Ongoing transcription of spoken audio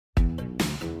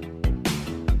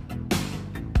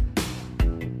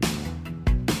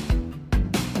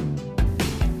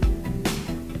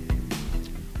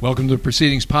Welcome to the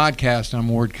Proceedings podcast. I'm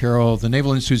Ward Carroll, the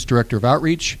Naval Institute's Director of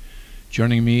Outreach.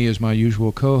 Joining me is my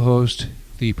usual co-host,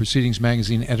 the Proceedings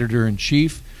Magazine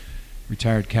Editor-in-Chief,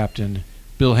 retired Captain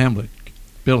Bill Hamblett.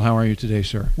 Bill, how are you today,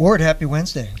 sir? Ward, happy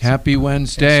Wednesday. Happy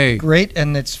Wednesday. It's great,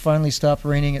 and it's finally stopped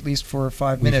raining at least for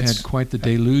 5 minutes. We've had quite the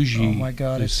deluge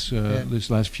this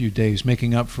last few days,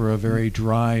 making up for a very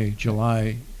dry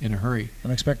July in a hurry. I'm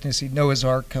expecting to see Noah's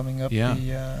Ark coming up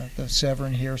the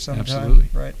Severn here sometime. Absolutely.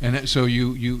 Right. And so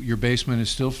your basement is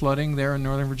still flooding there in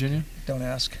Northern Virginia? Don't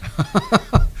ask.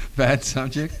 Bad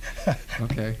subject?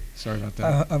 Okay, sorry about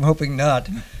that. I'm hoping not.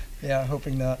 Yeah,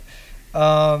 hoping not.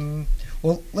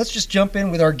 Well, let's just jump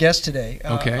in with our guest today.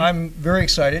 Okay. I'm very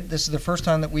excited. This is the first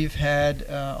time that we've had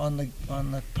on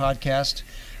the podcast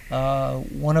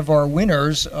one of our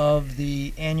winners of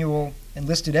the annual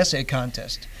enlisted essay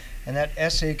contest, and that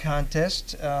essay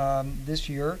contest this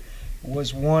year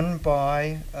was won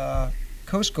by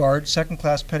Coast Guard Second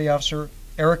Class Petty Officer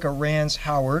Erica Rands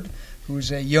Howard, who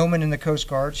is a yeoman in the Coast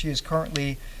Guard. She is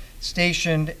currently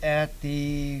stationed at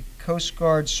the Coast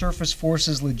Guard Surface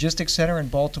Forces Logistics Center in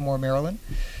Baltimore, Maryland.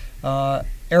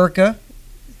 Erica,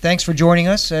 thanks for joining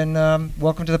us, and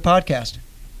welcome to the podcast.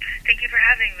 Thank you for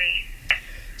having me.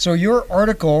 So your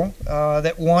article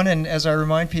that won, and as I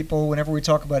remind people whenever we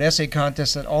talk about essay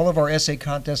contests, that all of our essay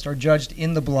contests are judged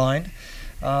in the blind.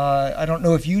 I don't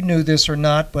know if you knew this or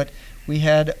not, but we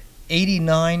had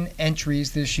 89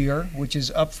 entries this year, which is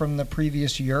up from the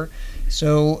previous year.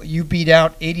 So you beat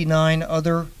out 89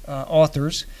 other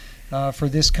authors for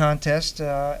this contest,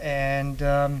 and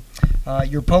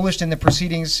you're published in the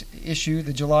Proceedings issue,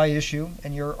 the July issue,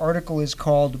 and your article is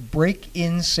called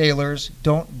 "Break-In Sailors,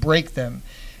 Don't Break Them,"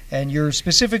 and you're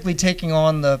specifically taking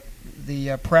on the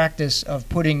practice of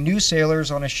putting new sailors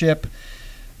on a ship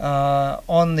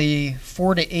on the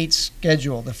 4 to 8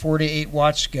 schedule, the 4 to 8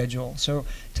 watch schedule. So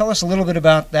tell us a little bit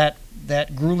about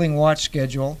that grueling watch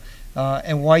schedule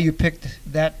and why you picked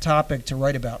that topic to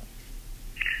write about.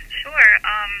 Sure.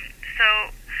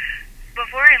 So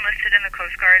before I enlisted in the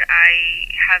Coast Guard, I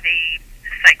have a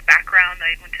psych background.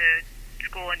 I went to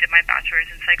school and did my bachelor's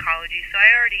in psychology, so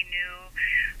I already knew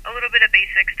a little bit of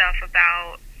basic stuff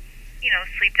about,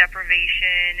 sleep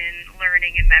deprivation and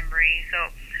learning and memory. So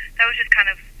that was just kind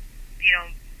of,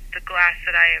 the glass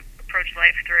that I approached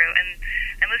life through. And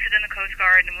I enlisted in the Coast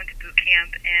Guard and went to boot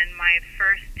camp, and my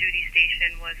first duty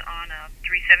station was on a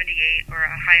 378, or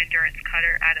a high-endurance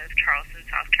cutter, out of Charleston,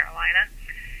 South Carolina.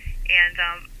 And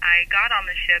I got on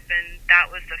the ship, and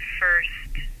that was the first,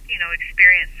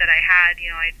 experience that I had.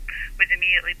 I was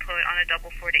immediately put on a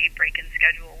double 4 to 8 break-in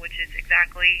schedule, which is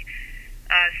exactly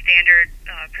standard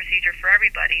procedure for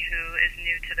everybody who is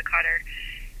new to the cutter.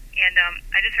 And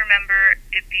I just remember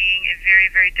it being a very,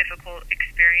 very difficult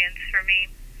experience for me.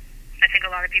 I think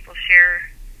a lot of people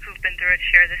who've been through it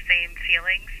share the same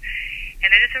feelings.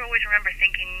 And I just always remember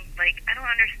thinking, I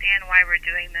don't understand why we're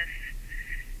doing this.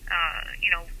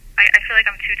 I feel like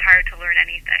I'm too tired to learn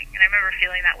anything. And I remember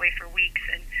feeling that way for weeks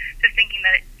and just thinking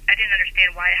that I didn't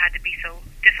understand why it had to be so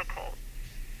difficult,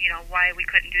 why we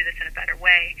couldn't do this in a better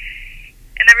way.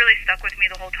 And that really stuck with me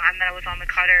the whole time that I was on the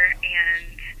cutter.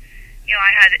 And,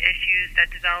 I had issues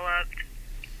that developed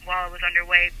while I was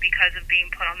underway because of being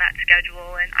put on that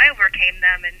schedule. And I overcame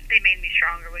them, and they made me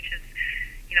stronger, which is,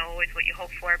 always what you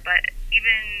hope for. But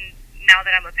even now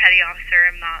that I'm a petty officer,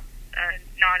 I'm not a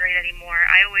non-rate anymore,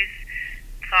 I always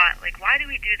thought, why do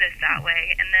we do this that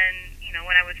way? And then,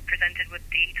 when I was presented with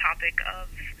the topic of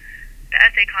the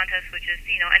essay contest, which is,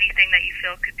 anything that you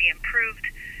feel could be improved,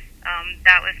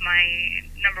 that was my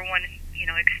number one,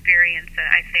 experience that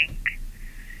I think,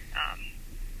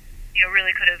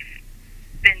 really could have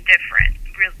been different.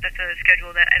 That's a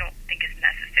schedule that I don't think is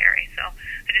necessary. So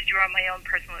I just drew on my own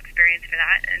personal experience for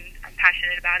that, and I'm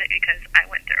passionate about it because I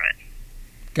went through it.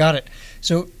 Got it.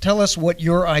 So tell us what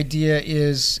your idea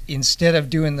is. Instead of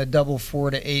doing the double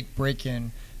 4 to 8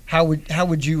 break-in, how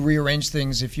would you rearrange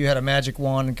things if you had a magic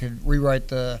wand and could rewrite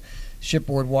the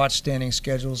shipboard watch standing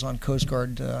schedules on Coast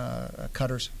Guard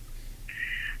cutters?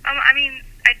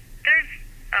 There's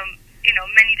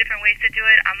many different ways to do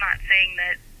it. I'm not saying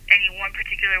that any one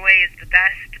particular way is the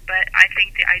best, but I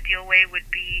think the ideal way would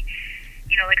be,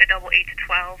 like a double 8 to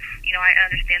 12. I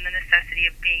understand the necessity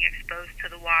of being exposed to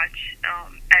the watch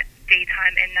at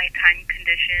daytime and nighttime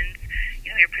conditions.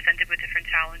 You're presented with different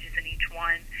challenges in each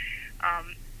one.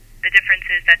 The difference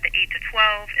is that the 8 to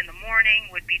 12 in the morning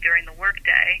would be during the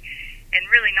workday, and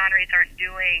really non-rates aren't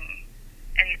doing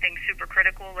anything super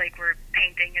critical, like we're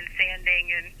painting and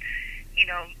sanding and,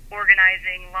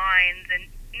 organizing lines, and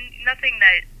nothing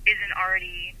that isn't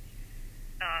already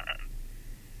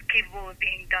capable of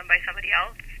being done by somebody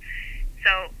else.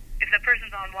 So if the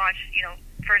person's on watch,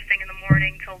 first thing in the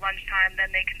morning till lunchtime,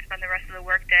 then they can spend the rest of the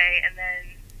workday, and then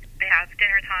they have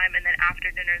dinner time, and then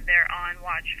after dinner they're on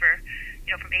watch for,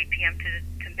 from 8 p.m. to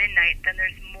midnight. Then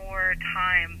there's more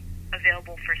time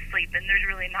available for sleep, and there's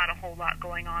really not a whole lot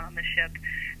going on the ship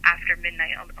after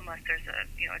midnight unless there's a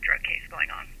drug case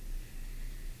going on.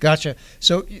 Gotcha.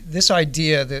 So this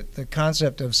idea that the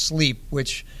concept of sleep,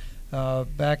 which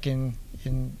back in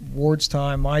Ward's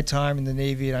time, my time in the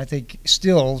Navy, and I think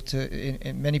still,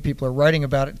 and many people are writing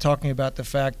about it, talking about the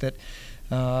fact that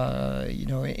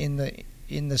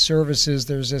in the services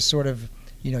there's this sort of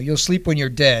you'll sleep when you're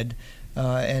dead,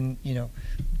 and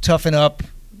toughen up,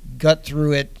 gut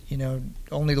through it.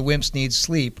 Only the wimps need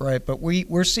sleep, right? But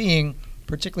we're seeing,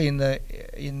 particularly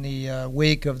in the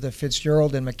wake of the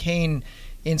Fitzgerald and McCain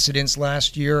incidents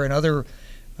last year and other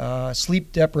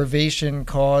sleep deprivation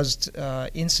caused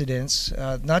incidents,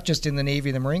 not just in the Navy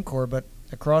and the Marine Corps, but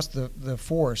across the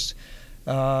force,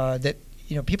 that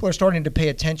people are starting to pay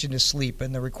attention to sleep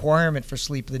and the requirement for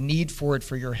sleep, the need for it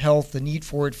for your health, the need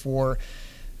for it for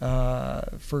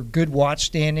good watch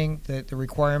standing, the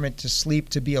requirement to sleep,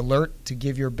 to be alert, to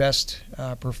give your best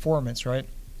performance, right?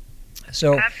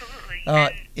 So,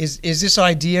 is this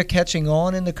idea catching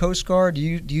on in the Coast Guard? Do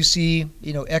you see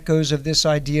echoes of this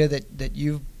idea that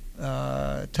you've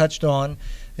touched on?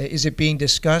 Is it being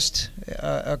discussed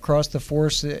across the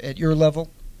force at your level?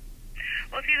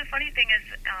 Well, see, the funny thing is,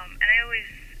 and I always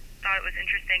thought it was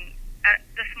interesting, at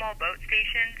the small boat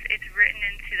stations, it's written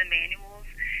into the manuals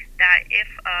that if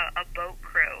a boat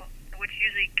crew, which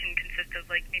usually can consist of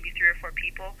like maybe 3 or 4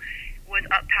 people, was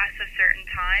up past a certain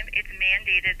time, it's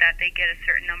mandated that they get a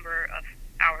certain number of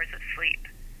hours of sleep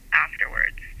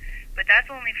afterwards. But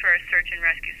that's only for a search and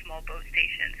rescue small boat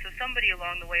station. So somebody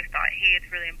along the way thought, hey,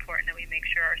 it's really important that we make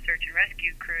sure our search and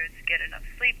rescue crews get enough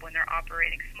sleep when they're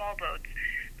operating small boats.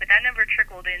 But that never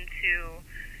trickled into,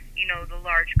 the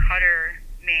large cutter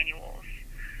manuals.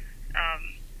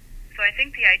 So I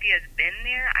think the idea has been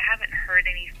there. I haven't heard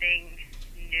anything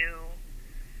new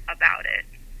about it.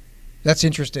 That's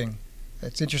interesting.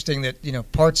 It's interesting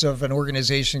that, parts of an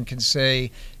organization can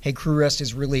say, hey, crew rest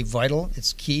is really vital.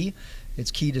 It's key. It's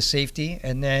key to safety.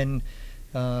 And then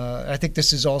I think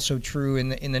this is also true in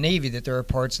the Navy, that there are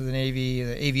parts of the Navy,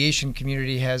 the aviation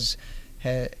community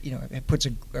it puts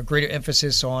a greater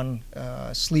emphasis on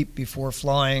sleep before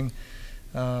flying.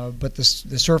 But the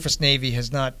surface Navy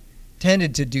has not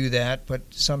tended to do that, but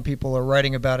some people are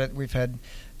writing about it. We've had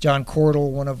John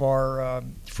Cordell, one of our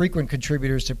frequent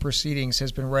contributors to Proceedings,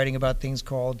 has been writing about things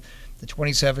called the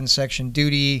 27-section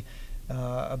duty,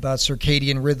 about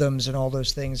circadian rhythms and all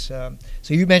those things.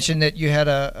 So you mentioned that you had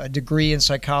a degree in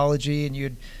psychology and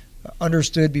you'd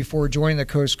understood before joining the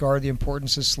Coast Guard the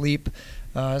importance of sleep.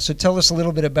 So tell us a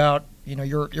little bit about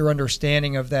your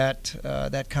understanding of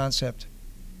that concept.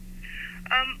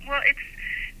 Well, it's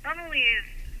not only is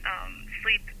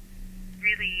sleep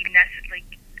really necessary.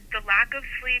 The lack of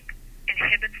sleep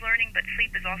inhibits learning, but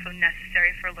sleep is also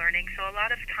necessary for learning. So a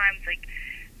lot of times,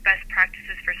 best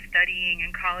practices for studying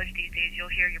in college these days,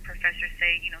 you'll hear your professor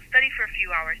say, study for a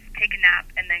few hours, take a nap,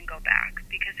 and then go back.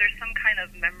 Because there's some kind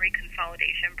of memory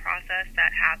consolidation process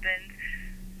that happens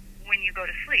when you go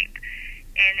to sleep.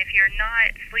 And if you're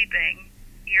not sleeping,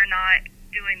 you're not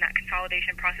doing that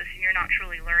consolidation process and you're not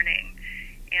truly learning.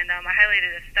 And I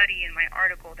highlighted a study in my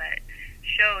article that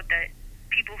showed that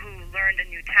people who learned a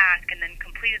new task and then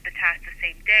completed the task the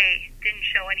same day didn't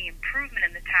show any improvement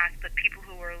in the task, but people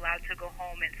who were allowed to go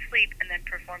home and sleep and then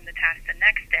perform the task the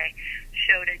next day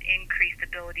showed an increased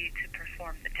ability to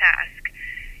perform the task.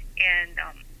 And,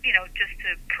 just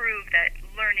to prove that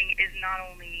learning is not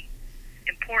only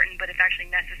important, but it's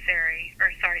actually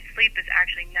sleep is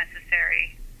actually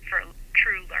necessary for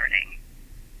true learning.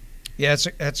 Yeah,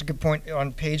 that's a good point.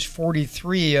 On page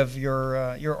 43 of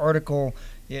your article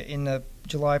in the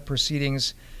July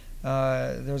Proceedings,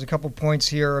 there's a couple points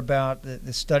here about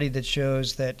the study that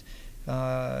shows that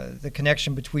the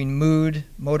connection between mood,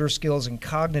 motor skills, and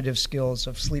cognitive skills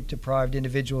of sleep-deprived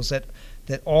individuals,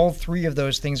 that all 3 of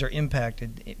those things are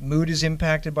impacted. Mood is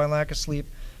impacted by lack of sleep,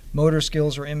 motor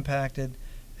skills are impacted,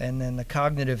 and then the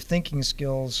cognitive thinking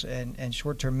skills and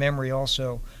short-term memory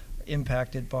also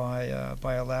impacted by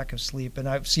a lack of sleep. And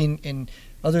I've seen in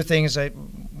other things, I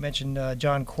mentioned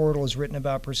John Cordell has written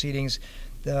about Proceedings.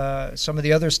 Some of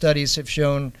the other studies have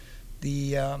shown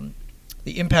the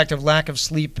impact of lack of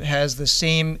sleep has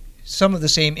some of the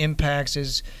same impacts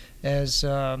as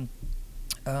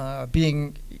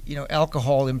being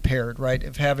alcohol impaired, right?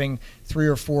 Of having 3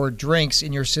 or 4 drinks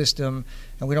in your system,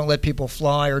 and we don't let people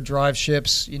fly or drive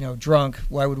ships drunk.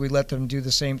 Why would we let them do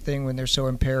the same thing when they're so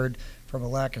impaired from a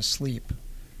lack of sleep?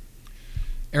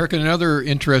 Erica, another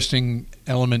interesting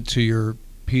element to your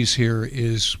piece here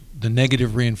is the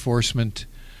negative reinforcement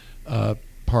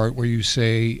part, where you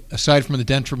say, aside from the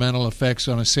detrimental effects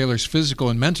on a sailor's physical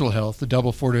and mental health, the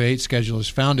double 4 to 8 schedule is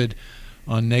founded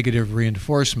on negative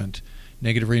reinforcement.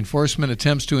 Negative reinforcement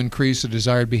attempts to increase the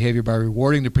desired behavior by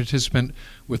rewarding the participant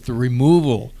with the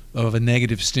removal of a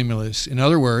negative stimulus. In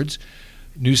other words,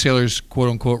 new sailors'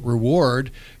 quote-unquote reward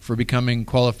for becoming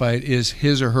qualified is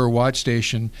his or her watch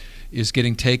station is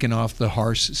getting taken off the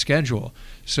harsh schedule.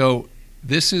 So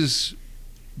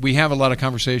we have a lot of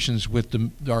conversations with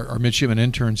our midshipman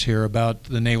interns here about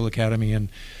the Naval Academy and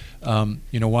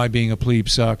why being a plebe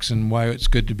sucks and why it's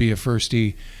good to be a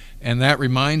firstie. And that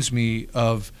reminds me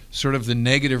of sort of the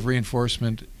negative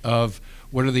reinforcement of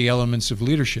what are the elements of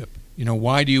leadership.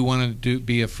 Why do you want to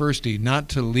be a firstie? Not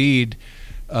to lead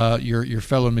your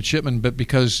fellow midshipmen, but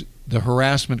because the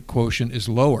harassment quotient is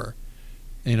lower.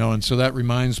 And so that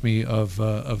reminds me of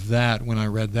that when I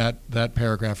read that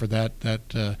paragraph or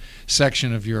that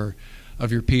section of your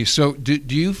piece. So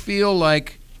do you feel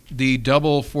like the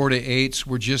double 4 to 8s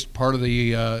were just part of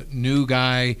the new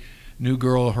guy, new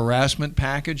girl harassment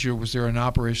package, or was there an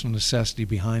operational necessity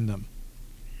behind them?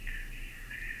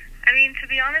 I mean, to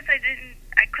be honest,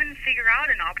 I couldn't figure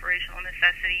out an operational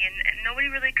necessity, and nobody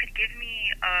really could give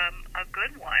me a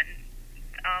good one.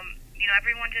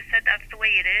 Everyone just said that's the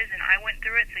way it is, and I went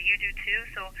through it, so you do too.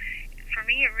 So for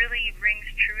me, it really rings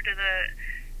true to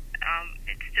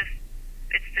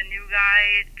it's the new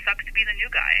guy. It sucks to be the new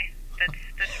guy.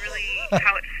 That's really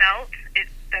how it felt.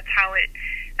 That's how it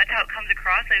comes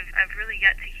across. I've really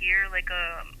yet to hear like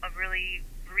a really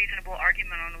reasonable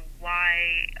argument on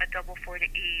why a double 4 to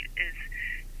 8 is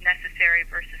necessary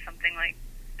versus something like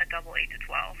a double 8 to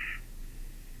 12.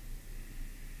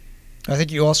 I think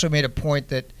you also made a point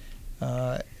that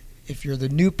if you're the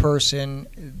new person,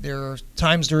 there are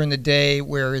times during the day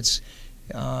where it's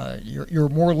you're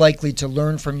more likely to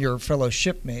learn from your fellow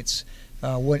shipmates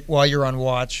while you're on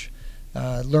watch,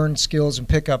 learn skills and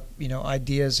pick up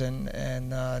ideas and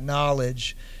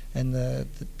knowledge. And the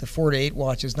 4 to 8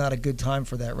 watch is not a good time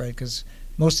for that, right? Because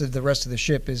most of the rest of the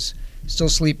ship is still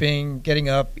sleeping, getting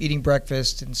up, eating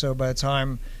breakfast, and so by the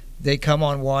time they come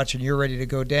on watch and you're ready to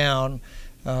go down,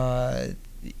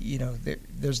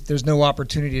 there's no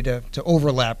opportunity to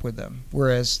overlap with them.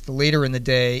 Whereas the later in the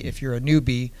day, if you're a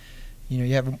newbie,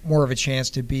 you have more of a chance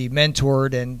to be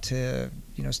mentored and to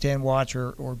stand watch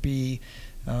or be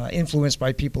influenced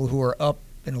by people who are up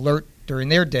and alert during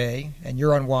their day, and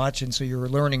you're on watch, and so you're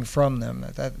learning from them.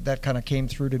 That kind of came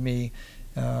through to me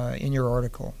in your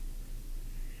article.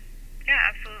 Yeah,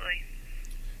 absolutely.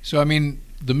 So I mean,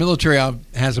 the military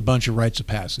has a bunch of rites of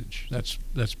passage.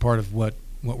 That's part of what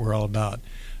we're all about.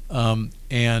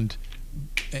 And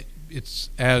it's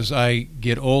as I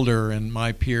get older and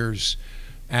my peers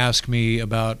ask me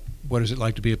about what is it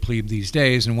like to be a plebe these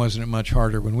days, and wasn't it much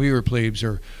harder when we were plebes,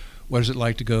 or what is it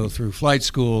like to go through flight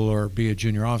school or be a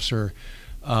junior officer,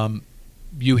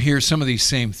 you hear some of these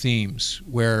same themes,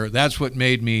 where that's what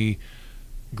made me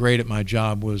great at my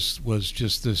job was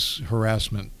just this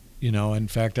harassment. In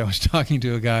fact, I was talking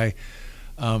to a guy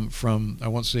from, I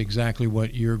won't say exactly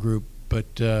what year group,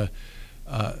 but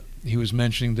he was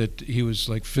mentioning that he was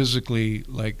like physically,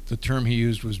 like the term he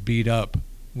used was beat up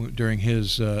during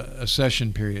his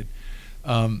accession period.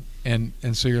 And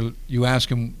so you ask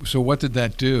him, so what did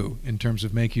that do in terms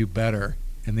of make you better?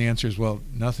 And the answer is, well,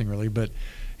 nothing really, but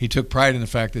he took pride in the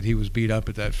fact that he was beat up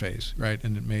at that phase, right?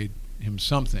 And it made him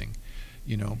something,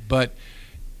 But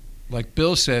like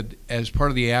Bill said, as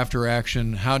part of the after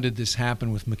action, how did this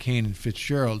happen with McCain and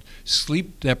Fitzgerald?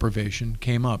 Sleep deprivation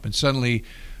came up, and suddenly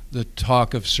the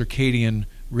talk of circadian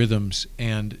rhythms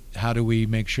and how do we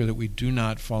make sure that we do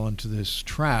not fall into this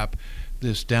trap,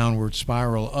 this downward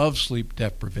spiral of sleep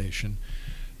deprivation.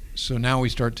 So now we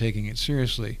start taking it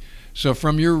seriously. So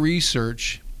from your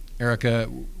research, Erica,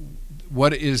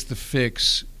 what is the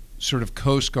fix sort of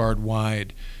Coast Guard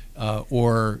wide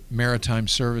or maritime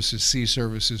services, sea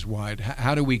services wide?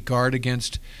 How do we guard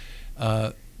against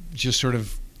just sort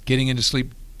of getting into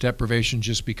sleep deprivation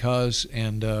just because,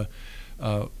 and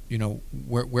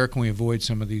where can we avoid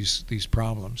some of these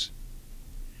problems?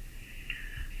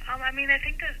 I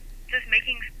think that just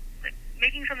making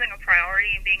something a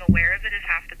priority and being aware of it is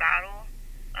half the battle.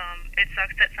 It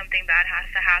sucks that something bad has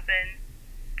to happen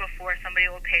before somebody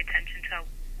will pay attention to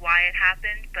why it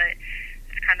happened, but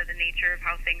it's kind of the nature of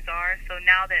how things are. So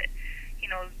now that,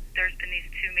 there's been these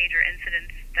two major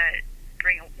incidents that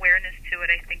bring awareness to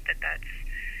it, I think that that's,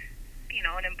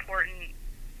 an important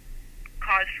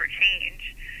cause for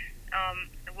change.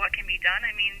 What can be done?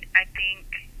 I mean, I think,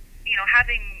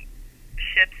 having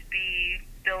ships be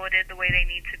billeted the way they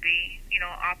need to be.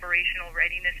 Operational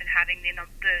readiness and having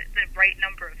the right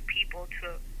number of people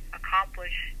to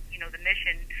accomplish, the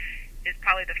mission is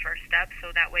probably the first step.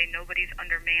 So that way nobody's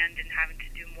undermanned and having to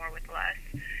do more with less.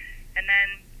 And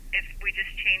then if we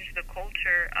just change the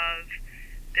culture of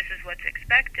this is what's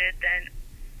expected, then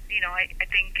I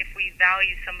think if we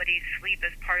value somebody's sleep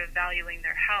as part of valuing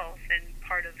their health and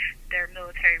part of their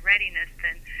military readiness,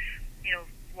 then,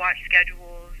 watch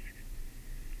schedules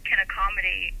can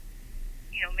accommodate,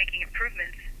 making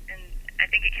improvements. And I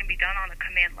think it can be done on a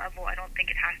command level. I don't think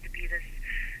it has to be this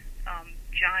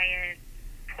giant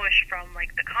push from,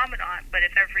 like, the commandant, but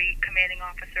if every commanding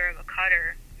officer of a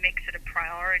cutter makes it a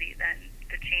priority, then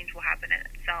the change will happen in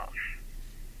itself.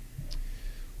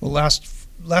 Well,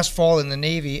 last fall in the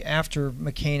Navy, after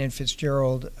McCain and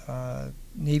Fitzgerald,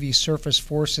 Navy Surface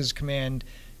Forces Command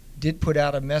did put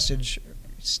out a message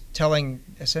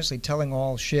essentially telling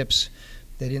all ships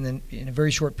that in a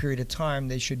very short period of time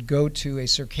they should go to a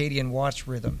circadian watch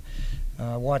rhythm,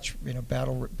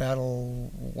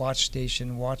 battle watch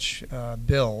station, watch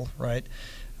bill, right,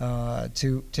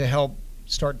 to help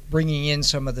start bringing in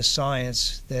some of the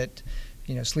science that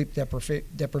sleep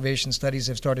deprivation studies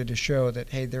have started to show that,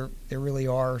 hey, there really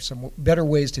are some better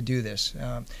ways to do this.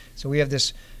 So we have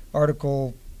this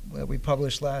article that we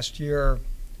published last year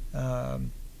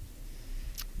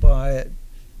by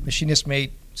Machinist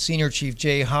Mate Senior Chief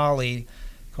Jay Holly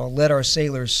called "Let Our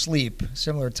Sailors Sleep."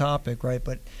 Similar topic, right?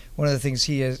 But one of the things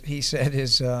he said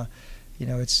is,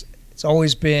 it's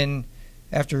always been,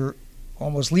 after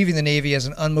almost leaving the Navy as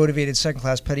an unmotivated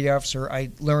second-class petty officer,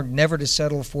 I learned never to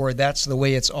settle for "that's the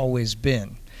way it's always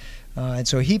been." And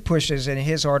so he pushes, in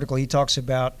his article, he talks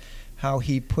about how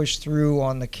he pushed through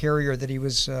on the carrier that he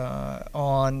was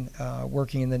on,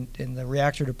 working in the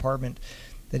reactor department,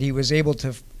 that he was able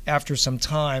to, after some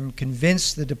time,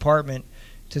 convince the department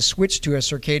to switch to a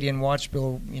circadian watch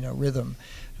bill, rhythm.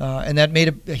 And that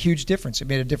made a huge difference. It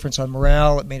made a difference on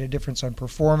morale. It made a difference on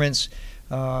performance.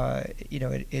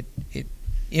 It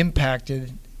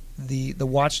impacted the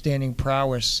watchstanding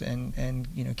prowess and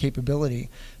capability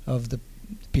of the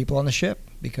people on the ship,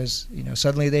 because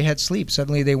suddenly they had sleep.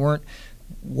 Suddenly they weren't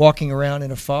walking around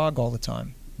in a fog all the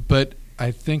time. But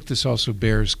I think this also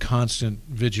bears constant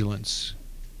vigilance.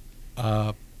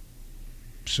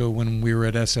 So when we were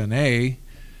at SNA,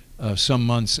 some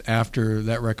months after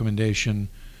that recommendation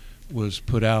was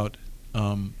put out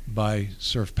by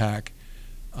SurfPac,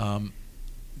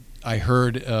 I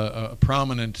heard a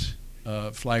prominent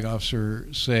flag officer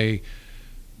say,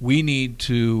 we need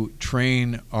to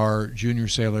train our junior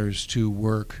sailors to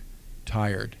work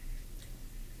tired.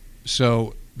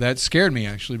 So that scared me,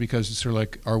 actually, because it's sort of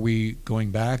like, are we going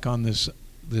back on this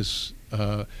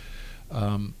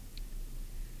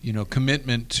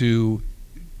commitment to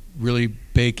really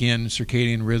bake in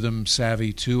circadian rhythm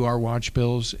savvy to our watch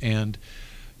bills and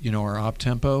our op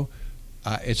tempo?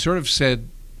 It sort of said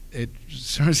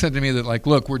to me that, like,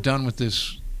 look, we're done with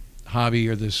this hobby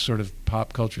or this sort of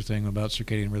pop culture thing about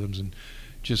circadian rhythms, and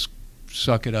just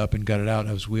suck it up and gut it out,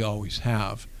 as we always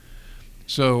have.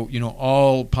 So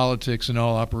all politics and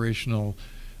all operational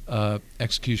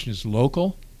execution is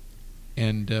local,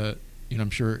 and I'm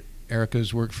sure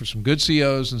Erica's worked for some good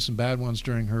COs and some bad ones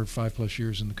during her 5+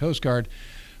 years in the Coast Guard.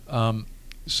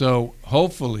 So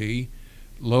hopefully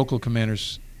local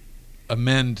commanders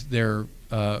amend their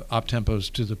op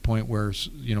tempos to the point where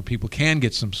people can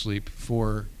get some sleep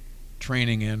for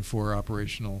training and for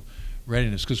operational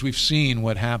readiness, because we've seen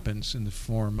what happens in the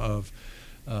form of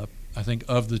I think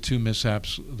of the two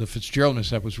mishaps, the Fitzgerald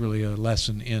mishap was really a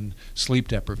lesson in sleep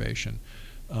deprivation.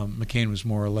 McCain was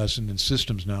more a lesson in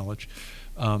systems knowledge.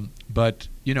 But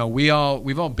we've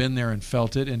all been there and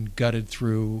felt it and gutted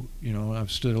through.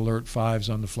 I've stood alert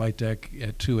 5s on the flight deck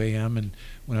at 2 a.m. and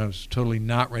when I was totally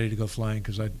not ready to go flying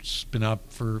because I'd been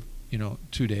up for 2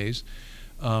 days.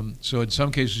 So in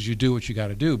some cases you do what you got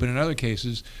to do, but in other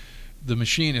cases the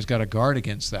machine has got to guard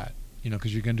against that,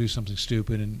 because you're going to do something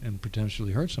stupid and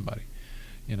potentially hurt somebody.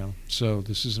 So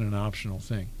this isn't an optional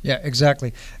thing. Yeah,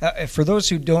 exactly. For those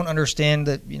who don't understand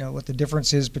that, what the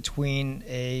difference is between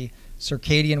a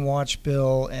circadian watch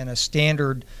bill and a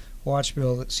standard watch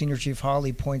bill, that Senior Chief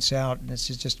Holly points out, and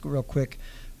this is just real quick,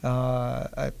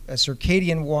 a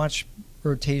circadian watch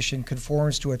rotation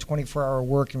conforms to a 24-hour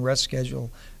work and rest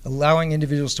schedule, allowing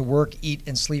individuals to work, eat,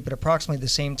 and sleep at approximately the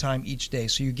same time each day.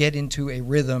 So you get into a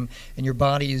rhythm, and your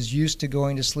body is used to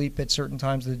going to sleep at certain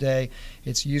times of the day.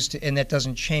 It's used to, and that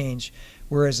doesn't change.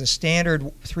 Whereas a standard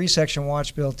 3-section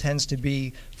watch bill tends to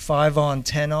be 5 on,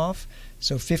 10 off.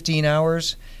 So 15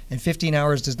 hours, and 15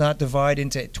 hours does not divide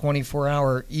into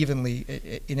 24-hour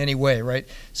evenly in any way, right?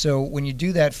 So when you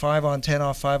do that 5 on 10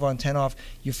 off, 5 on 10 off,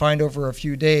 you find over a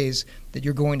few days that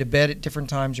you're going to bed at different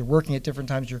times, you're working at different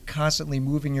times, you're constantly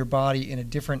moving your body in a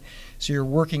different, so you're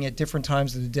working at different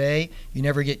times of the day. You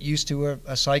never get used to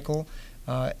a cycle,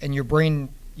 and your brain,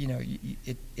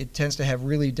 it tends to have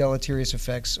really deleterious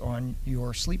effects on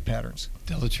your sleep patterns.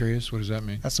 Deleterious? What does that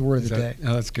mean? That's the word of the day.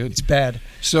 Oh, that's good. It's bad.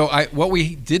 So what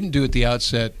we didn't do at the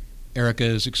outset, Erica,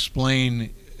 is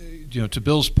explain, to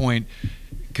Bill's point,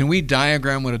 can we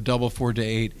diagram what a double 4 to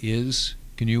 8 is?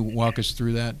 Can you walk us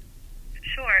through that?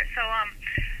 Sure. So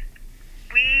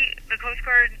the Coast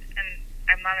Guard, and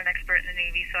I'm not an expert in the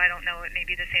Navy, so I don't know, it may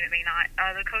be the same, it may not.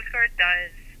 The Coast Guard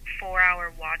does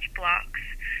 4-hour watch blocks.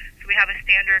 So we have a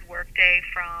standard work day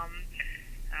from,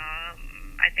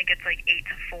 I think it's like 8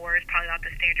 to 4 is probably about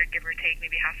the standard, give or take,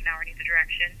 maybe half an hour in either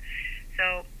direction.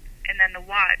 So, and then the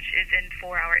watch is in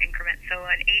 4-hour increments. So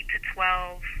an 8 to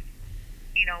 12,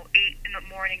 8 in the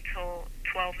morning till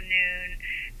 12 noon,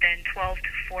 then 12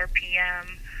 to 4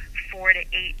 p.m., 4 to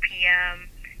 8 p.m.,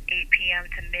 8 p.m.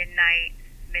 to midnight,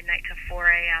 midnight to 4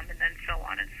 a.m., and then so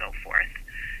on and so forth.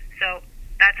 So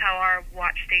that's how our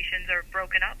watch stations are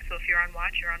broken up. So if you're on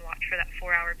watch for that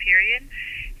 4-hour period.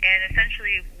 And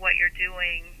essentially what you're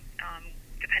doing,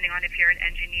 depending on if you're an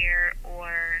engineer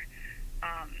or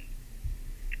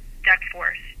deck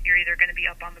force, you're either going to be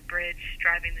up on the bridge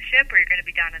driving the ship, or you're going to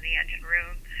be down in the engine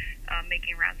room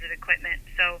making rounds of equipment.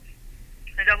 So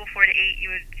the double 4 to 8, you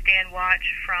would stand watch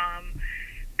from,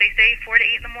 they say 4 to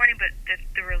 8 in the morning, but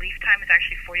the relief time is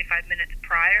actually 45 minutes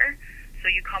prior. So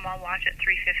you come on watch at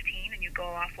 3:15 and you go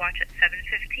off watch at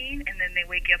 7:15, and then they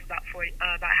wake you up about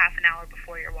half an hour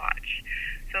before your watch.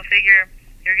 So figure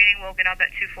you're getting woken up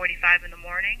at 2:45 in the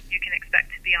morning. You can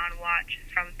expect to be on watch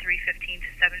from 3:15 to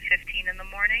 7:15 in the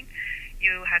morning.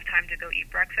 You have time to go eat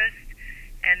breakfast,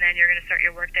 and then you're going to start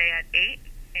your workday at 8,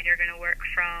 and you're going to work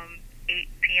from 8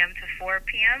 p.m. to 4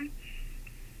 p.m.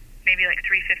 Maybe like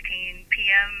 3:15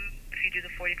 p.m. if you do the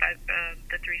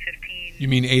 3:15. You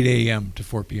mean 8 a.m. to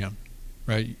 4 p.m.,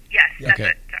 right? Yes, that's okay.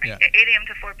 it. Sorry, yeah. 8 a.m.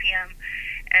 to 4 p.m.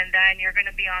 And then you're going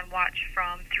to be on watch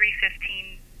from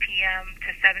 3:15 p.m.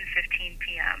 to 7:15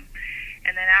 p.m.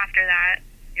 And then after that,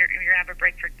 you're going to have a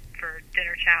break for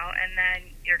dinner chow, and then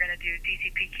you're going to do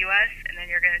DCPQS, and then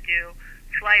you're going to do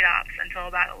flight ops until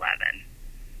about 11.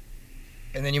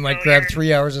 And then you might grab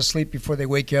 3 hours of sleep before they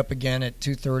wake you up again at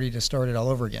 2:30 to start it all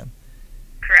over again.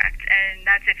 Correct, and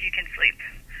that's if you can sleep,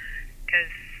 because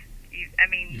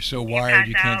you're so wired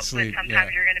you can't out, sleep. But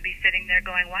sometimes you're going to be sitting there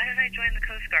going, "Why did I join the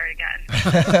Coast Guard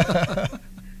again?"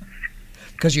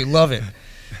 Because you love it.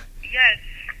 Yes,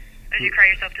 as you cry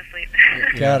yourself to sleep.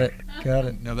 Got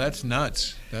it. No, that's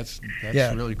nuts. That's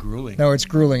really grueling. No, it's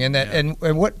grueling, and and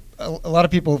what a lot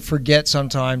of people forget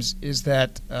sometimes is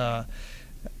that.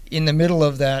 In the middle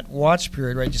of that watch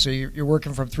period, right? So you're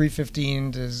working from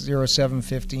 3:15 to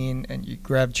 07:15, and you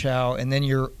grab chow, and then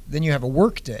you have a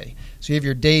work day. So you have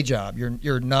your day job,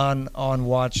 your non-on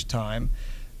watch time,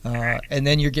 and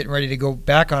then you're getting ready to go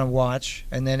back on watch.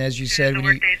 And then, as you said, the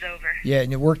work day's over. Yeah,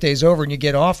 and your work day's over, and you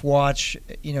get off watch,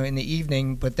 in the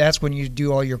evening. But that's when you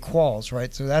do all your quals,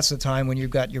 right? So that's the time when you've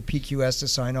got your PQS to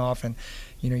sign off, and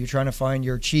you're trying to find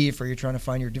your chief, or you're trying to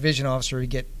find your division officer to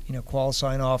get qual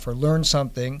sign off or learn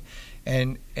something,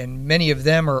 and many of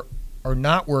them are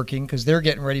not working because they're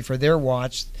getting ready for their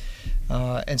watch,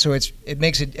 and so it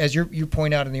makes it, as you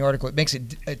point out in the article,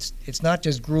 it's not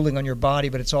just grueling on your body,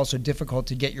 but it's also difficult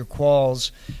to get your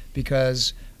quals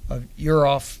because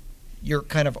you're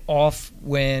kind of off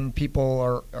when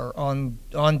people are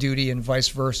on duty and vice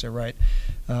versa, right?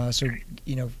 So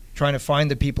trying to find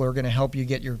the people who are going to help you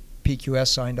get your PQS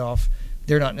signed off,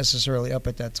 they're not necessarily up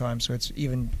at that time, so it's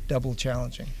even double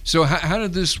challenging. So how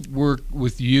did this work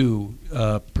with you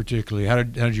particularly? How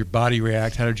did your body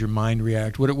react? How did your mind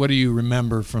react? What do you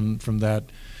remember from that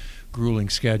grueling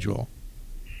schedule?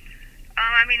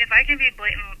 If I can be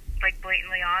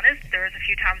blatantly honest, there was a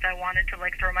few times I wanted to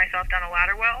throw myself down a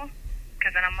ladder well,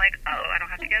 because then I'm like, oh, I don't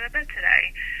have to get out of bed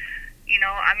today.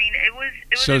 It was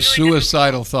so really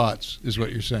suicidal thoughts is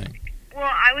what you're saying. Well,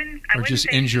 I wouldn't just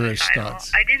say injurious suicidal.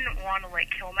 thoughts. I didn't want to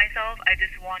kill myself. I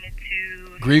just wanted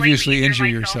to grievously injure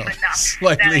yourself.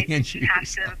 Slightly injure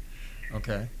yourself.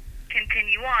 Okay.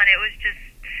 Continue on. It was just,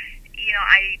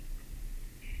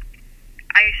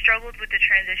 I struggled with the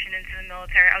transition into the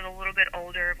military. I was a little bit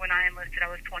older when I enlisted. I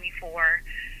was 24.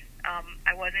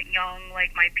 I wasn't young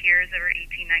like my peers that were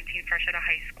 18, 19, fresh out of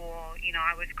high school.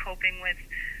 I was coping with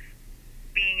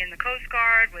being in the Coast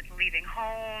Guard, with leaving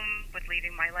home, with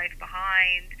leaving my life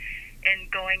behind, and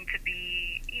going to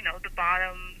be,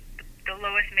 the the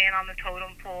lowest man on the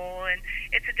totem pole, and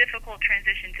it's a difficult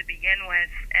transition to begin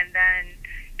with, and then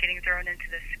getting thrown into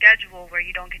the schedule where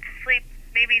you don't get to sleep.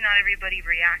 Maybe not everybody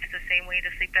reacts the same way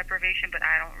to sleep deprivation, but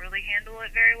I don't really handle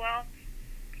it very well.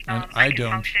 I can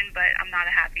don't function, but I'm not a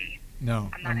happy.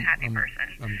 No, I'm not a happy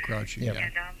person. I'm grouchy. Yeah. Yeah.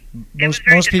 And it was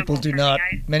very Most people difficult do for not.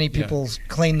 me. Many people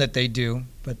claim that they do,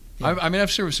 but yeah. I mean, I've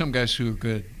served with some guys who are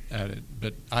good at it,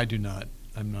 but I do not.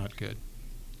 I'm not good.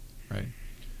 Right.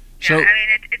 Yeah, So, I mean,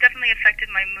 it definitely affected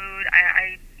my mood.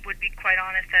 I would be quite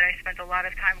honest that I spent a lot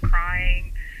of time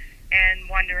crying and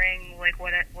wondering, like,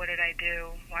 what did I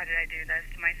do? Why did I do this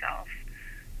to myself?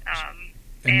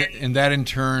 and that in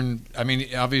turn, I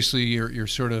mean, obviously you're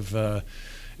sort of as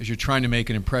you're trying to make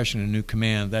an impression in a new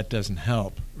command, that doesn't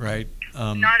help, right?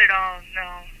 Not at all.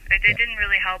 No, it didn't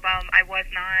really help. I was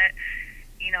not,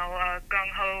 a gung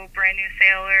ho brand new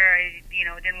sailor. I,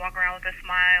 didn't walk around with a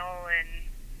smile, and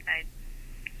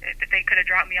they could have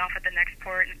dropped me off at the next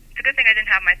port. It's a good thing I didn't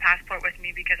have my passport with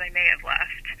me because I may have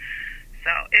left. So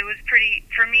it was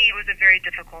for me, it was a very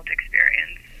difficult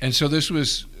experience. And so this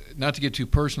was, not to get too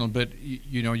personal, but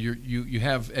you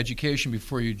have education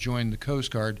before you joined the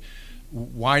Coast Guard.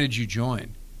 Why did you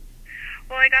join?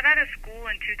 Well, I got out of school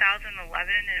in 2011,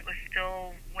 and it was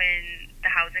still when the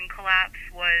housing collapse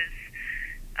was,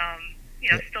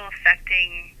 still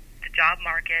affecting the job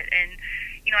market. And,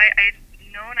 I'd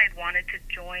known I'd wanted to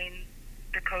join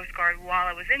the Coast Guard while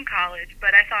I was in college,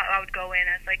 but I thought I would go in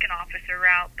as like an officer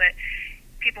route, but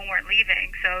people weren't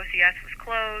leaving, so OCS was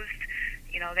closed.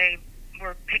 They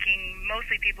were picking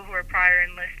mostly people who were prior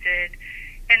enlisted,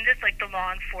 and just like the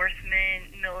law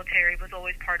enforcement, military was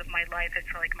always part of my life.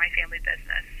 It's like my family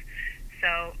business.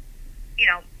 So,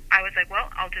 I was like, well,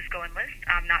 I'll just go enlist.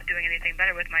 I'm not doing anything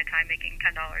better with my time making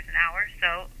 $10 an hour,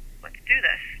 so let's do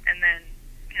this. And then,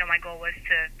 my goal was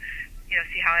to,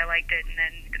 see how I liked it and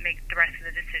then to make the rest of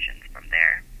the decisions from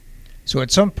there. So at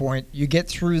some point, you get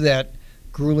through that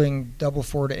grueling double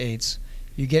 4 to 8s.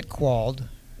 You get qualled.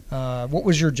 What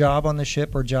was your job on the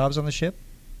ship or jobs on the ship?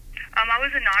 I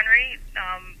was a non-rate.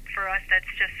 For us,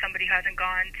 that's just somebody who hasn't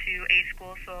gone to A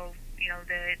school, so,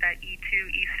 that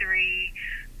E2, E3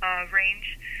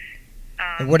 range.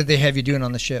 And what did they have you doing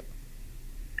on the ship?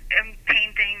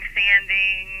 Painting,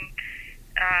 sanding,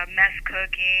 mess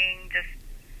cooking, just,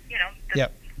 the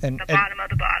bottom of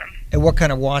the bottom. And what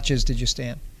kind of watches did you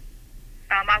stand?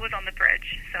 I was on the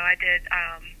bridge, so I did,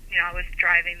 I was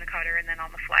driving the cutter and then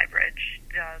on the fly bridge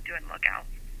doing lookout.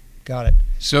 Got it.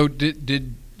 So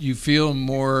did you feel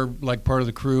more like part of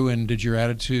the crew, and did your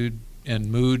attitude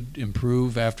and mood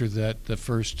improve after the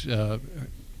first,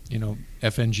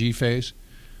 FNG phase?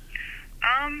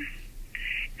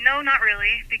 No, not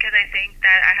really, because I think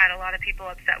that I had a lot of people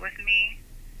upset with me.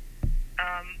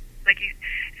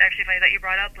 It's actually funny that you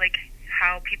brought up, like,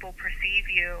 how people perceive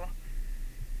you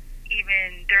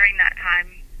even during that time,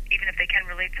 even if they can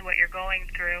relate to what you're going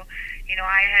through.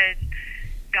 I had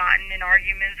gotten in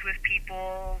arguments with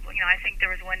people. I think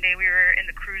there was one day we were in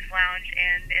the cruise lounge,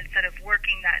 and instead of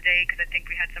working that day, because I think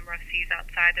we had some rough seas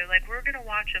outside, they're like, we're going to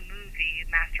watch a movie,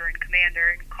 Master and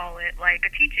Commander, and call it like a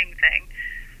teaching thing.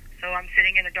 So I'm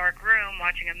sitting in a dark room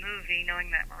watching a movie, knowing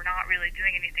that we're not really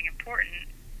doing anything important,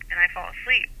 and I fall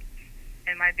asleep.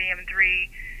 And my BM3,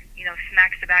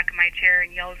 smacks the back of my chair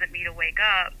and yells at me to wake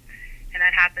up. And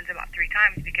that happens about 3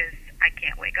 times because I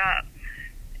can't wake up.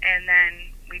 And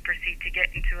then we proceed to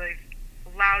get into a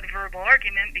loud verbal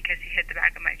argument because he hit the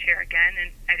back of my chair again,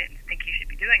 and I didn't think he should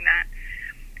be doing that.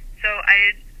 So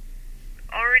it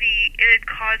had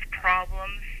caused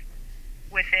problems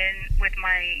with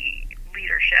my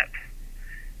leadership.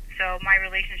 So my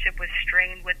relationship was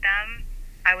strained with them,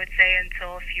 I would say,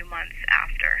 until a few months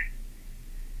after.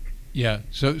 Yeah.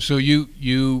 So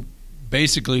you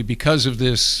basically, because of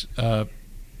this,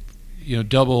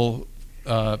 double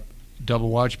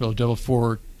watch bill, double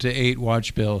 4 to 8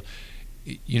 watch bill,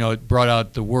 it brought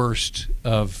out the worst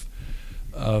of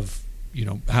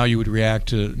how you would react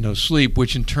to no sleep,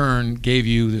 which in turn gave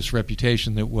you this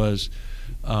reputation that was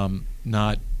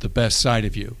not the best side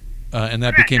of you, and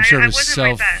that Correct. became sort of a It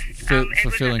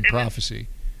self-fulfilling prophecy.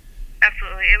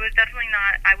 Absolutely. It was definitely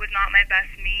not, I was not my best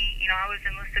me. I was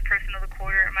enlisted person of the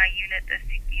quarter in my unit this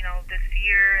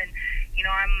year, and,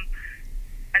 I'm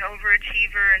an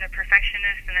overachiever and a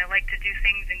perfectionist, and I like to do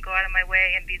things and go out of my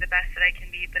way and be the best that I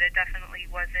can be, but it definitely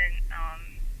wasn't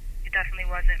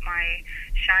my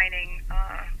shining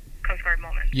Coast Guard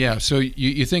moment. Yeah, so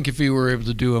you think if you were able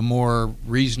to do a more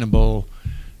reasonable,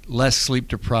 less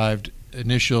sleep-deprived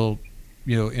initial,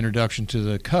 introduction to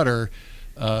the cutter,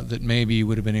 that maybe you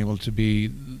would have been able to be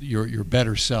your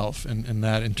better self, and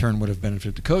that in turn would have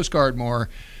benefited the Coast Guard more,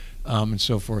 and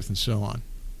so forth and so on.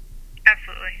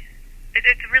 Absolutely.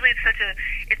 It's really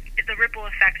the ripple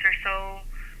effects are so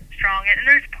strong, and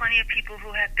there's plenty of people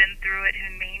who have been through it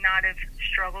who may not have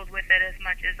struggled with it as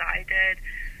much as I did.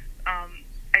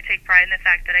 I take pride in the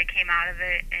fact that I came out of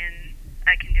it, and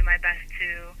I can do my best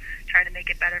to try to make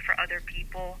it better for other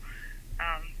people.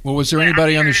 Well, was there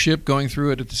anybody on the ship going through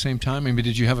it at the same time? I mean,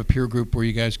 did you have a peer group where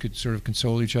you guys could sort of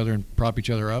console each other and prop each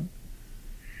other up?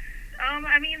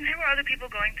 I mean, there were other people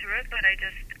going through it, but I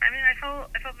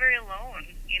felt very alone,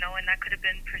 and that could have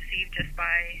been perceived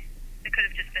it could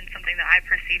have just been something that I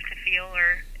perceived to feel,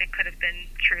 or it could have been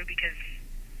true because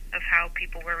of how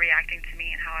people were reacting to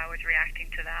me and how I was reacting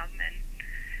to them. And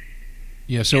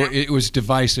yeah, so it was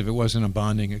divisive. It wasn't a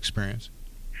bonding experience.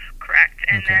 Correct.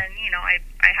 And okay. then,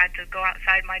 I had to go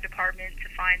outside my department to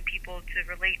find people to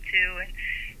relate to, and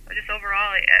just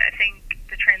overall, I think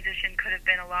the transition could have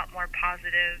been a lot more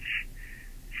positive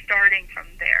starting from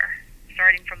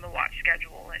the watch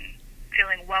schedule and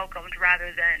feeling welcomed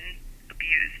rather than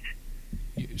abused.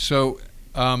 So,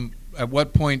 at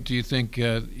what point do you think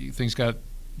things got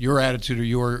your attitude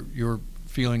or your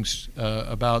feelings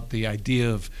about the idea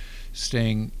of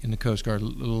staying in the Coast Guard a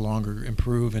little longer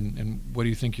improve, and what do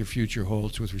you think your future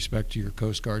holds with respect to your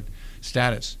Coast Guard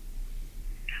status?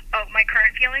 Oh, my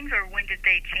current feelings, or when did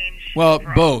they change? Well,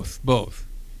 overall? both.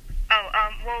 Oh,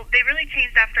 well, they really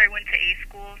changed after I went to A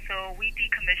school. So we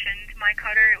decommissioned my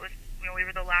cutter. It was, we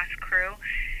were the last crew,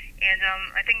 and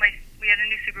I think we had a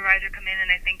new supervisor come in,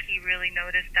 and I think he really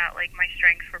noticed that my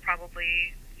strengths were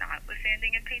probably not with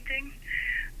sanding and painting.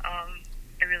 I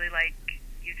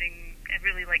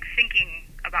really like thinking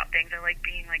about things. I like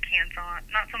being hands-on,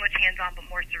 not so much hands-on, but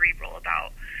more cerebral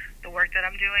about the work that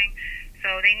I'm doing.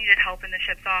 So they needed help in the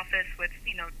ship's office with,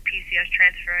 PCS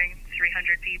transferring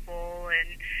 300 people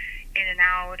and in and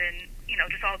out, and,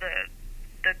 just all the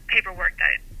paperwork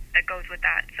that goes with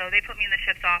that. So they put me in the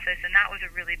ship's office, and that was a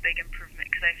really big improvement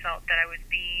because I felt that I was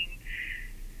being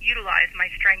utilized. My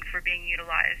strengths were being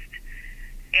utilized.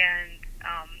 And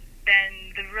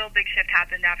then the real big shift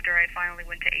happened after I finally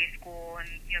went to A school and,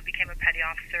 became a petty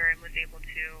officer and was able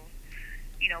to,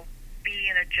 be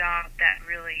in a job that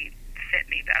really fit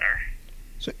me better.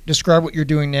 So describe what you're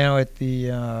doing now at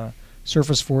the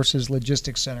Surface Forces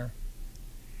Logistics Center.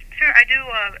 Sure, I do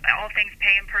all things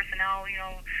pay and personnel,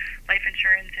 life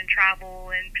insurance and travel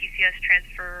and PCS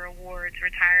transfer, awards,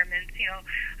 retirements.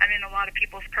 I'm in a lot of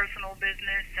people's personal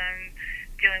business and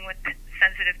dealing with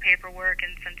sensitive paperwork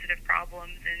and sensitive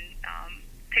problems, and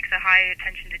takes a high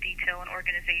attention to detail and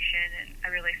organization, and I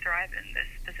really thrive in this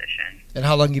position. And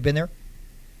how long have you been there?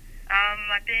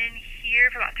 I've been here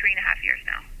for about 3.5 years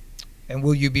now. And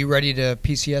will you be ready to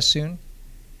PCS soon?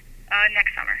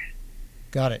 Next summer.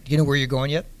 Got it. Do you know where you're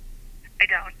going yet? I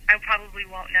don't. I probably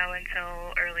won't know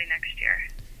until early next year.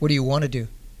 What do you want to do?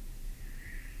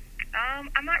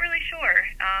 I'm not really sure.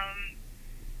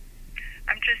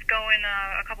 I'm just going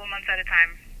a couple months at a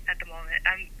time at the moment.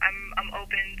 I'm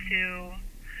open to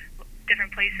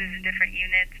different places and different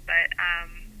units, but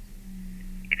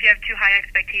if you have too high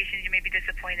expectations, you may be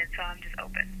disappointed. So I'm just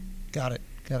open. Got it.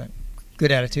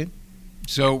 Good attitude.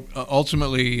 So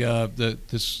ultimately,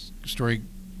 this story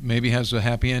maybe has a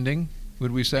happy ending.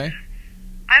 Would we say?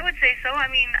 I would say so. I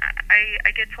mean,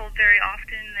 I get told very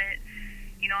often that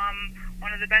I'm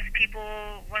one of the best people,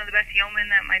 one of the best yeomen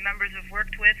that my members have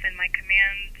worked with, and my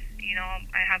command,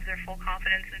 I have their full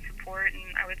confidence and support,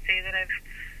 and I would say that I've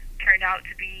turned out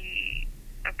to be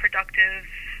a productive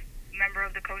member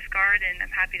of the Coast Guard, and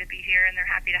I'm happy to be here, and they're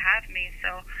happy to have me.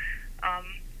 So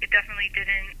it definitely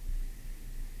didn't,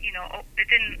 it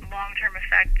didn't long-term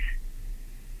affect,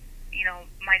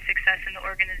 my success in the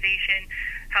organization.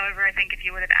 However, I think if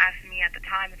you would have asked me at the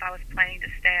time if I was planning to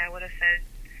stay, I would have said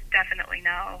definitely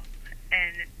no,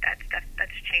 and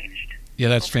that's changed. Yeah,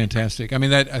 that's fantastic. I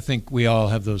mean, I think we all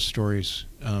have those stories.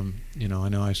 I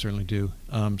know I certainly do.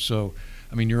 So,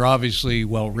 I mean, you're obviously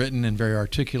well written and very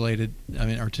articulate,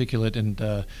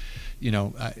 and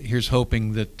here's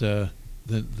hoping that the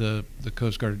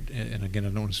Coast Guard, and again, I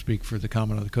don't want to speak for the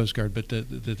Commandant of the Coast Guard, but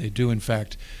that they do in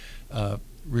fact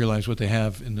realize what they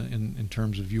have in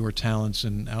terms of your talents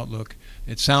and outlook.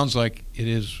 It sounds like it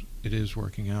is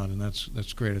working out, and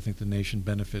that's great. I think the nation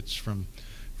benefits from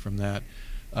that.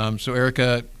 So,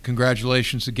 Erica,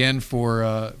 congratulations again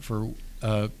for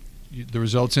the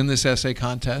results in this essay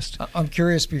contest. I'm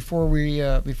curious, before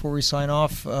we sign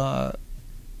off,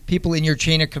 people in your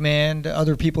chain of command,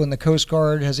 other people in the Coast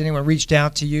Guard, has anyone reached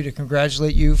out to you to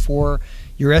congratulate you for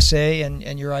your essay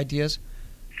and your ideas?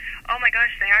 Oh my gosh,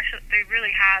 they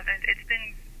really have. It's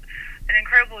been an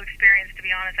incredible experience, to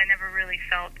be honest. I never really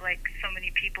felt like so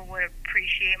many people would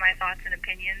appreciate my thoughts and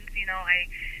opinions.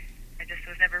 I just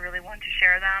was never really one to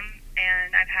share them.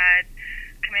 And I've had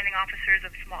commanding officers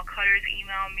of small cutters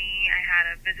email me. I had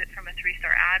a visit from a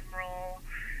 3-star admiral.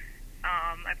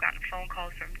 I've gotten phone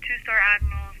calls from 2-star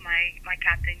admirals. My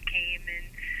captain came and,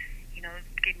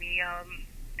 gave me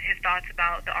his thoughts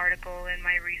about the article and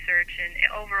my research. And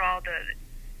overall,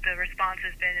 the response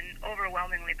has been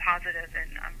overwhelmingly positive,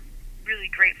 and I'm really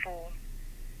grateful,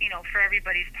 for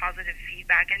everybody's positive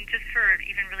feedback and just for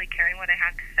even really caring what I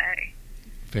have to say.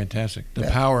 Fantastic. The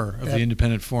power of the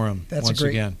Independent Forum,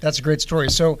 again. That's a great story.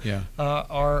 So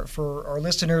for our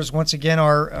listeners, once again,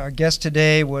 our guest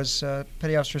today was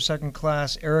Petty Officer 2nd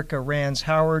Class Erica Rands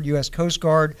Howard, U.S. Coast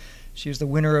Guard. She is the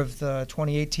winner of the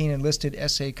 2018 Enlisted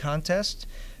Essay Contest.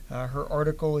 Her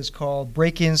article is called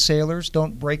Break-In Sailors,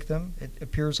 Don't Break Them. It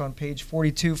appears on page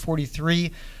 42,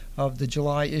 43 of the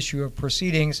July issue of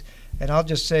Proceedings. And I'll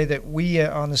just say that we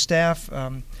on the staff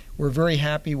were very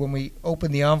happy when we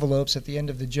opened the envelopes at the end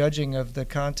of the judging of the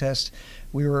contest.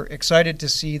 We were excited to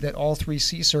see that all 3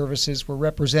 sea services were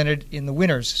represented in the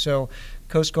winners. So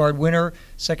Coast Guard winner,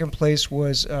 2nd place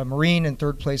was Marine, and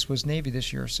 3rd place was Navy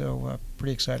this year. So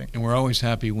pretty exciting. And we're always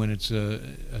happy when it's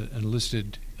an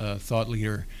enlisted thought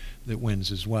leader that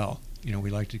wins as well. We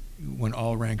like to when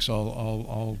all ranks,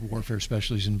 all warfare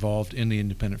specialties involved in the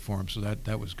Independent Forum. So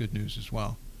that was good news as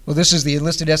well. Well, this is the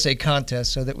Enlisted Essay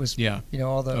Contest, so that was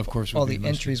all the of course all the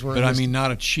entries were. But enlisted. I mean,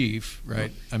 not a chief,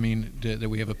 right? I mean that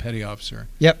we have a petty officer.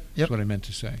 Yep. That's what I meant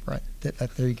to say. Right.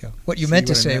 There you go. What you meant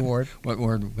to say, Ward. What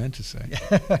Ward meant to say.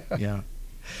 Yeah.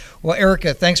 Well,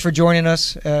 Erica, thanks for joining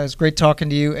us. It's great talking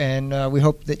to you, and we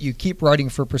hope that you keep writing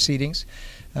for Proceedings.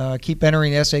 Keep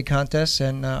entering essay contests,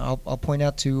 and I'll point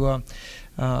out to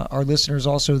our listeners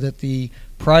also that the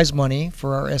prize money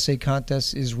for our essay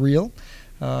contest is real.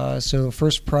 So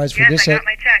first prize for this. Yes, I got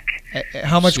my check.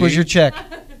 How much was your check?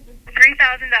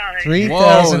 $3,000. $3,000.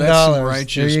 Whoa, that's some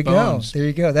righteous there you bones. go. There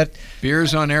you go. That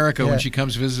beers on Erica when she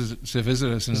comes to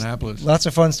visit us in Annapolis. Lots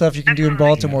of fun stuff you can do in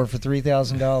Baltimore for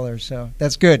 $3,000. So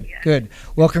that's good. Yeah. Good.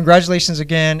 Well, congratulations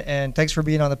again, and thanks for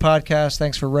being on the podcast.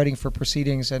 Thanks for writing for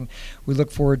Proceedings, and we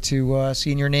look forward to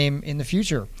seeing your name in the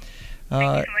future. Thank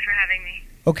you so much for having me.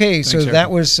 Okay, thanks, so Erica.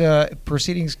 that was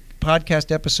Proceedings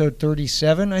podcast episode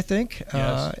 37, I think.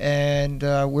 Yes. And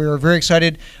we're very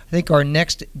excited. I think our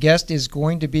next guest is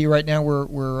going to be, right now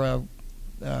we're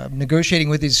negotiating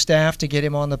with his staff to get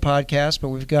him on the podcast, but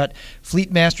we've got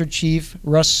Fleet Master Chief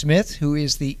Russ Smith, who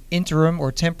is the interim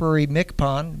or temporary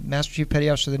MCPON, Master Chief Petty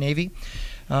Officer of the Navy.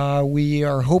 We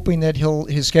are hoping that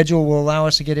his schedule will allow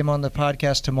us to get him on the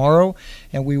podcast tomorrow,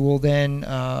 and we will then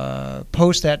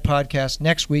post that podcast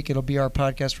next week. It'll be our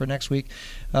podcast for next week.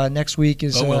 Next week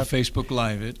is... we'll Facebook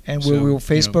Live it. And we will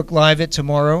Facebook Live it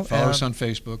tomorrow. Follow us on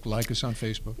Facebook. Like us on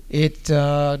Facebook.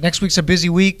 Next week's a busy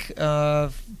week.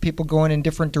 People going in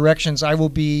different directions. I will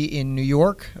be in New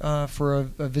York for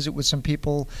a visit with some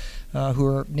people who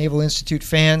are Naval Institute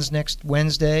fans next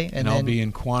Wednesday. And I'll be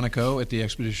in Quantico at the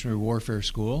Expeditionary Warfare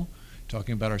School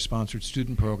talking about our sponsored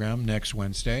student program next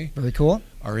Wednesday. Very cool.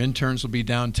 Our interns will be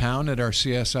downtown at our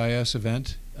CSIS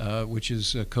event, which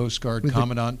is a Coast Guard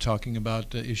Commandant talking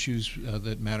about issues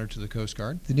that matter to the Coast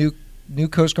Guard. The new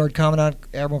Coast Guard Commandant,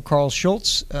 Admiral Carl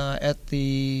Schultz, at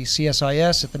the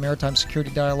CSIS at the Maritime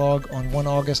Security Dialogue on 1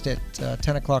 August at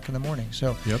 10 o'clock in the morning.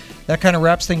 So that kind of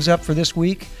wraps things up for this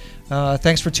week.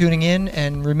 Thanks for tuning in,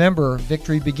 and remember,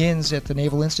 victory begins at the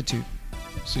Naval Institute.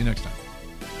 See you next time.